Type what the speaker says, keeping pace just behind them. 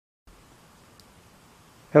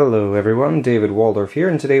Hello everyone, David Waldorf here,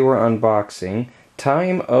 and today we're unboxing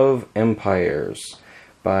Time of Empires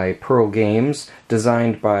by Pearl Games,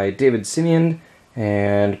 designed by David Simeon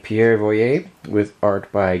and Pierre Voyer, with art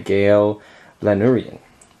by Gaël Lanurian.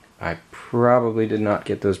 I probably did not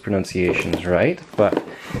get those pronunciations right, but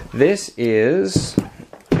this is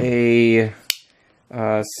a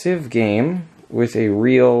Civ game with a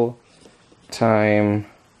real-time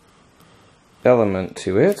element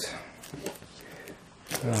to it.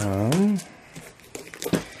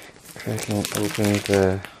 If I can open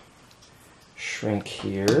the shrink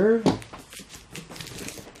here.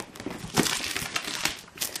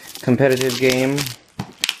 Competitive game,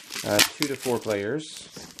 2 to 4 players.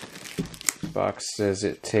 The box says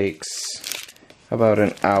it takes about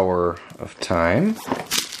an hour of time.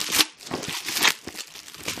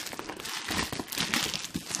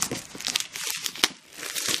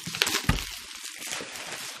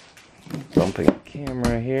 Bumping the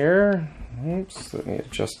camera here. Oops, let me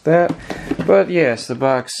adjust that. But yes, the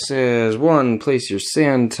box says 1. Place your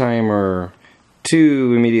sand timer.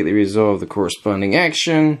 2. Immediately resolve the corresponding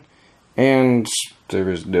action. And there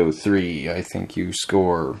is no 3. I think you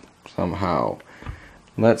score somehow.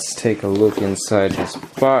 Let's take a look inside this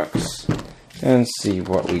box and see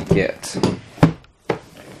what we get.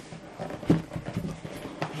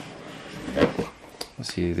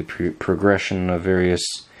 Let's see the progression of various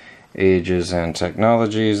ages and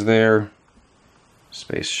technologies there.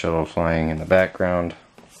 Space shuttle flying in the background.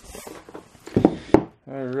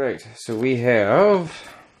 Alright, so we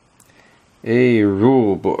have a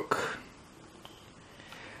rule book.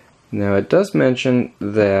 Now it does mention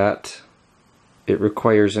that it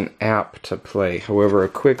requires an app to play. However, a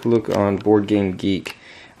quick look on Board Game Geek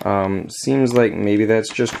seems like maybe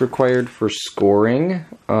that's just required for scoring,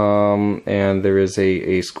 and there is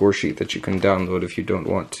a score sheet that you can download if you don't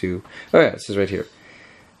want to. Oh yeah, it says right here.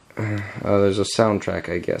 There's a soundtrack,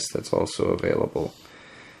 I guess, that's also available.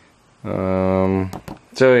 So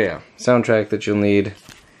yeah, soundtrack that you'll need.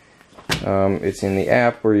 It's in the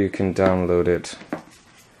app, where you can download it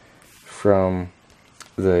from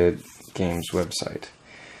the game's website.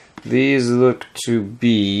 These look to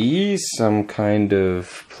be some kind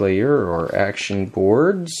of player or action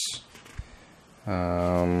boards. These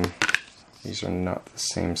are not the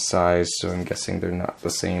same size, so I'm guessing they're not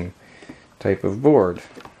the same type of board.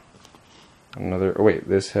 Oh wait,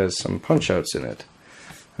 this has some punch-outs in it.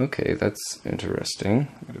 Okay, that's interesting.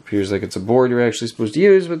 It appears like it's a board you're actually supposed to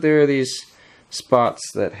use, but there are these spots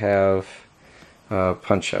that have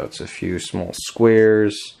punch-outs, a few small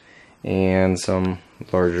squares, and some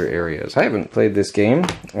larger areas. I haven't played this game,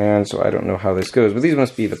 and so I don't know how this goes, but these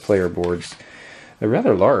must be the player boards. They're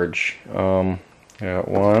rather large. Got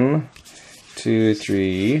 1, 2,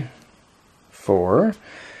 3, 4.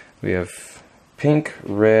 We have pink,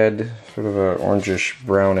 red, sort of a orangish,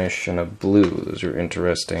 brownish, and a blue. Those are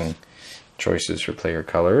interesting choices for player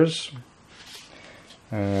colors.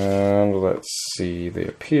 And let's see, they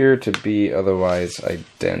appear to be otherwise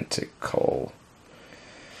identical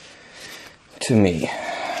to me.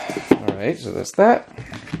 Alright, so that's that.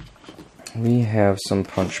 We have some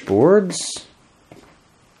punch boards.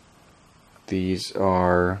 These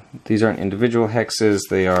aren't individual hexes,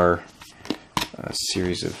 they are a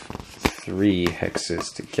series of 3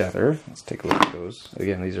 hexes together. Let's take a look at those.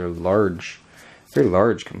 Again, these are large, very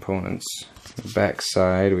large components. On the back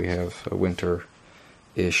side, we have a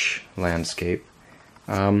winter-ish landscape.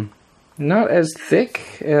 Not as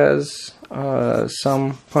thick as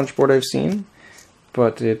some punch board I've seen,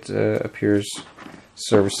 but it appears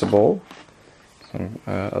serviceable. Some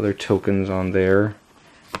other tokens on there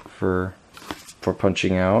for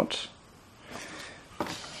punching out.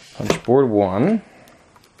 Punch board 1.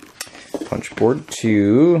 Punch board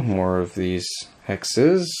 2. More of these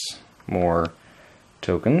hexes. More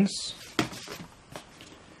tokens.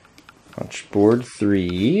 Punch board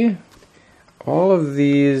 3. All of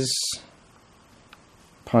these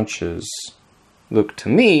punches look to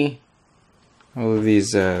me, all of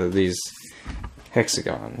these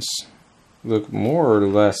hexagons look more or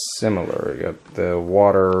less similar. You got the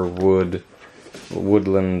water, wood,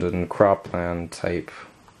 woodland, and cropland type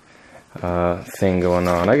thing going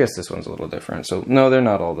on. I guess this one's a little different. So no, they're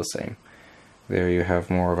not all the same. There you have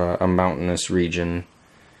more of a mountainous region,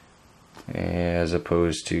 as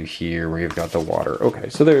opposed to here where you've got the water. Okay,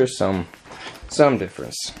 so there's some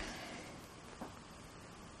difference.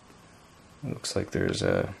 It looks like there's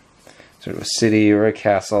a sort of a city or a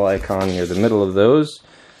castle icon near the middle of those.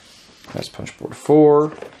 That's punch board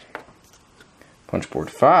 4. Punch board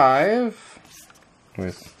 5,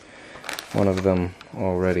 with one of them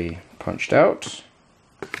already punched out.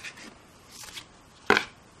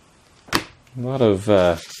 A lot of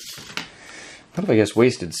I guess,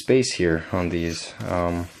 wasted space here on these.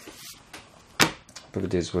 But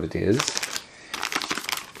it is what it is.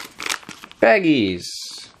 Baggies!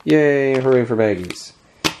 Yay, hooray for baggies.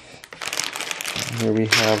 Here we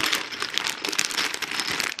have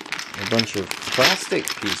a bunch of plastic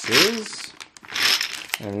pieces.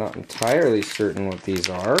 I'm not entirely certain what these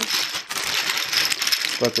are,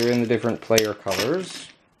 but they're in the different player colors.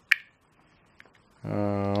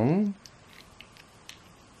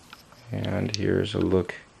 And here's a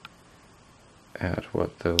look at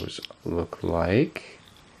what those look like.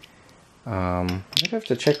 I'd have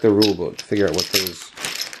to check the rule book to figure out what those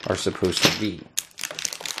are supposed to be.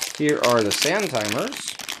 Here are the sand timers.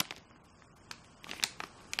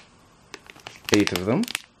 8 of them.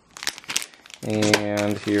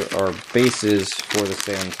 And here are bases for the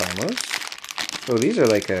sand timers. Oh, these are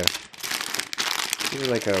like a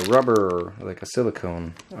rubber, like a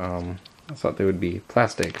silicone. I thought they would be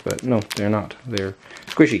plastic, but no, they're not. They're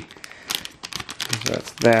squishy. So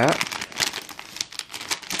that's that.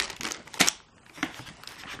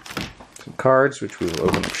 Some cards, which we will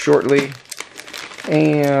open up shortly.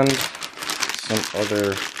 And some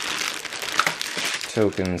other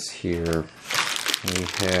tokens here. We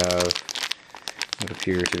have what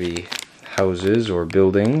appear to be houses or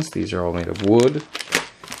buildings. These are all made of wood.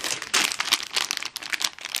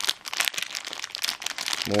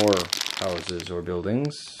 More houses or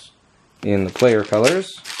buildings in the player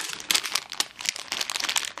colors.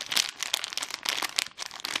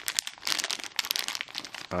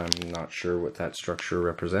 I'm not sure what that structure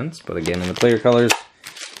represents, but again in the player colors.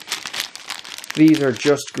 These are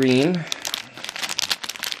just green.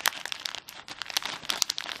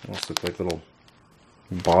 Almost look like little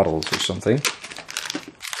bottles or something.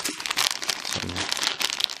 Some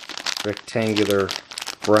rectangular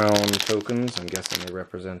brown tokens. I'm guessing they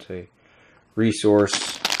represent a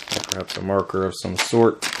resource or perhaps a marker of some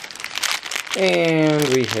sort. And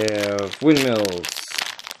we have windmills.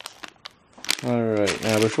 Alright,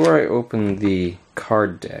 now before I open the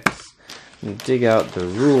card decks, I'm going to dig out the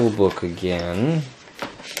rule book again.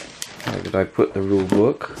 Where did I put the rule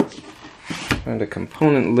book? Find a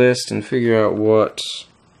component list and figure out what...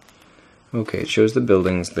 Okay, it shows the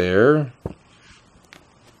buildings there.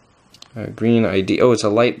 Green ID. Oh, it's a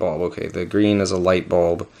light bulb. Okay, the green is a light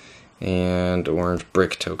bulb. And orange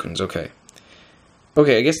brick tokens. Okay.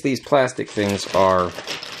 Okay, I guess these plastic things are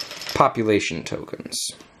population tokens.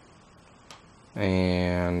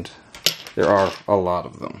 And there are a lot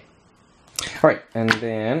of them. Alright, and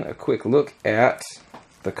then a quick look at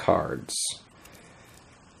the cards.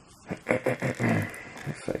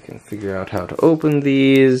 If I can figure out how to open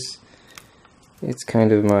these. It's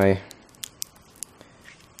kind of my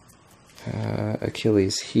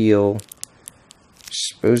Achilles heel.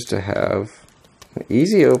 Supposed to have an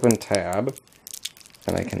easy open tab,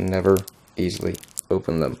 and I can never easily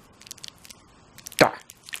open them. Ah!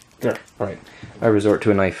 There. Alright, I resort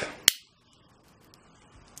to a knife.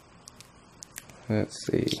 Let's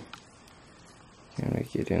see. Can we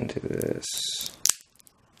get into this?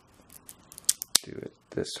 Do it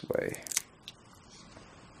this way.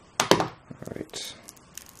 Alright.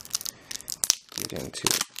 Get into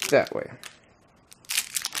it that way.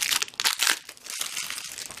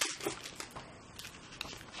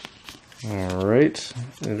 Alright,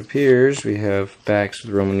 it appears we have backs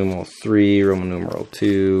with Roman numeral 3, Roman numeral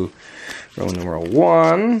 2, Roman numeral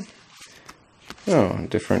 1. Oh,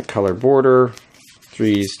 different color border.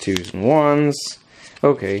 3s, 2s, and 1s.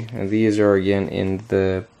 Okay, and these are again in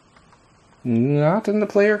the... not in the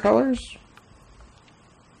player colors?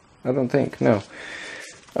 I don't think, no.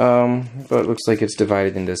 But it looks like it's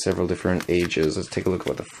divided into several different ages. Let's take a look at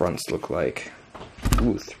what the fronts look like.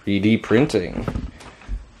 Ooh, 3D printing.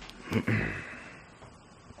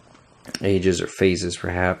 Ages or phases,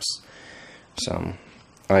 perhaps. Some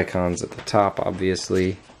icons at the top,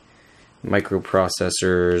 obviously.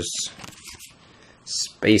 Microprocessors.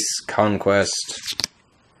 Space conquest.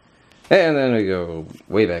 And then we go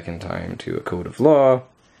way back in time to a code of law.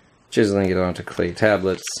 Chiseling it onto clay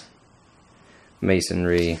tablets.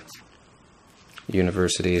 Masonry.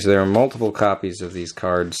 Universities. There are multiple copies of these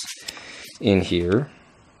cards in here.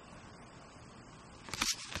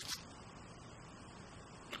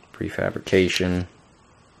 Prefabrication,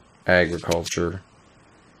 agriculture,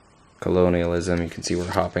 colonialism. You can see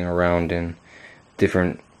we're hopping around in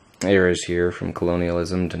different eras here, from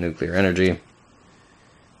colonialism to nuclear energy.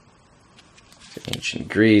 Ancient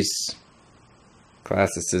Greece,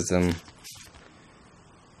 classicism,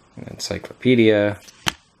 an encyclopedia,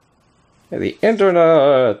 and the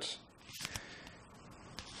internet.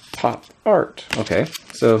 top art. Okay,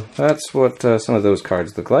 so that's what some of those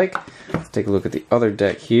cards look like. Let's take a look at the other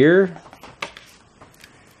deck here.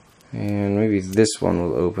 And maybe this one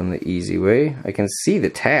will open the easy way. I can see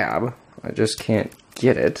the tab, I just can't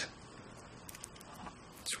get it.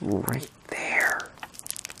 It's right there.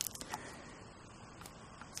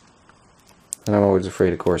 And I'm always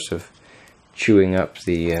afraid, of course, of chewing up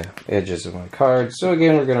the edges of my cards. So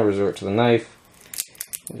again, we're going to resort to the knife.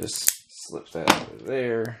 And just slip that over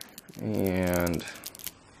there. And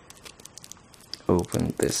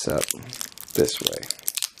open this up this way.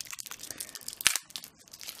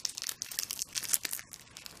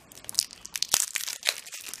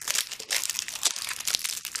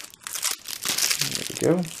 There we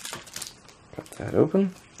go. Got that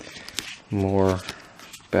open. More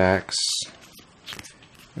backs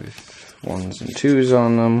with 1s and 2s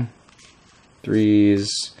on them. 3s.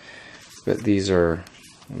 But these are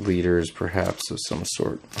leaders, perhaps, of some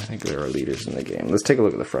sort. I think there are leaders in the game. Let's take a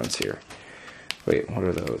look at the fronts here. Wait, what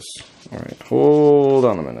are those? Alright, hold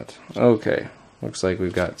on a minute. Okay, looks like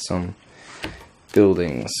we've got some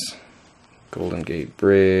buildings. Golden Gate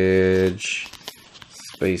Bridge,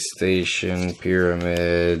 Space Station,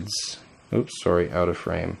 pyramids. Oops, sorry, out of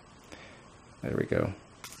frame. There we go.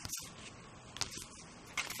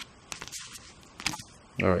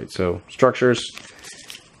 Alright, so structures.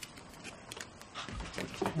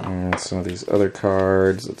 And some of these other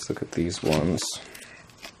cards. Let's look at these ones.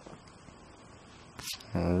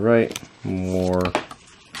 Alright, more.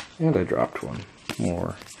 And I dropped one.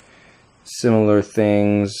 More similar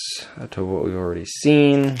things to what we've already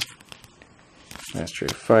seen. Mastery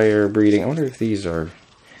of Fire, Breeding. I wonder if these are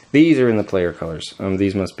in the player colors.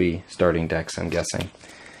 These must be starting decks, I'm guessing.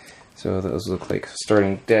 So those look like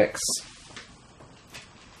starting decks.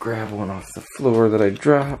 Grab one off the floor that I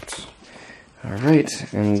dropped.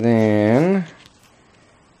 Alright, and then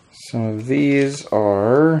some of these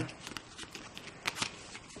are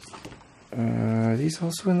these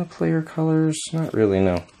also in the player colors? Not really,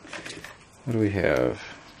 no. What do we have?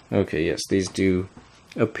 Okay, yes, these do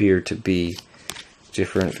appear to be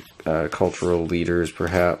different cultural leaders,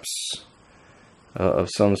 perhaps, of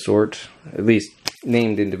some sort. At least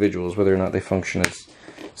named individuals, whether or not they function as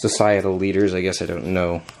societal leaders, I guess I don't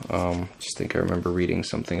know. Just think I remember reading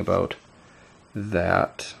something about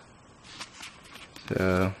that.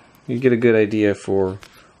 You get a good idea for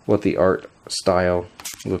what the art style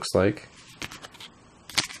looks like.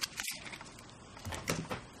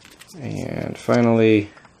 And finally,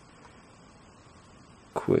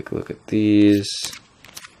 quick look at these.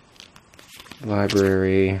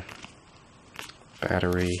 Library,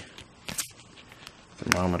 battery,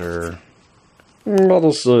 thermometer,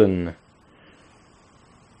 medicine.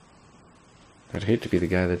 I'd hate to be the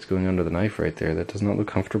guy that's going under the knife right there. That does not look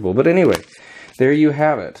comfortable. But anyway, there you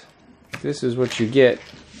have it. This is what you get.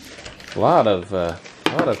 A lot of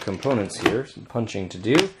components here, some punching to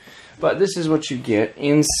do. But this is what you get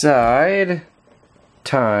inside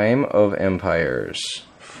Time of Empires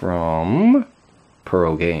from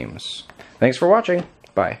Pearl Games. Thanks for watching.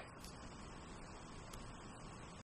 Bye.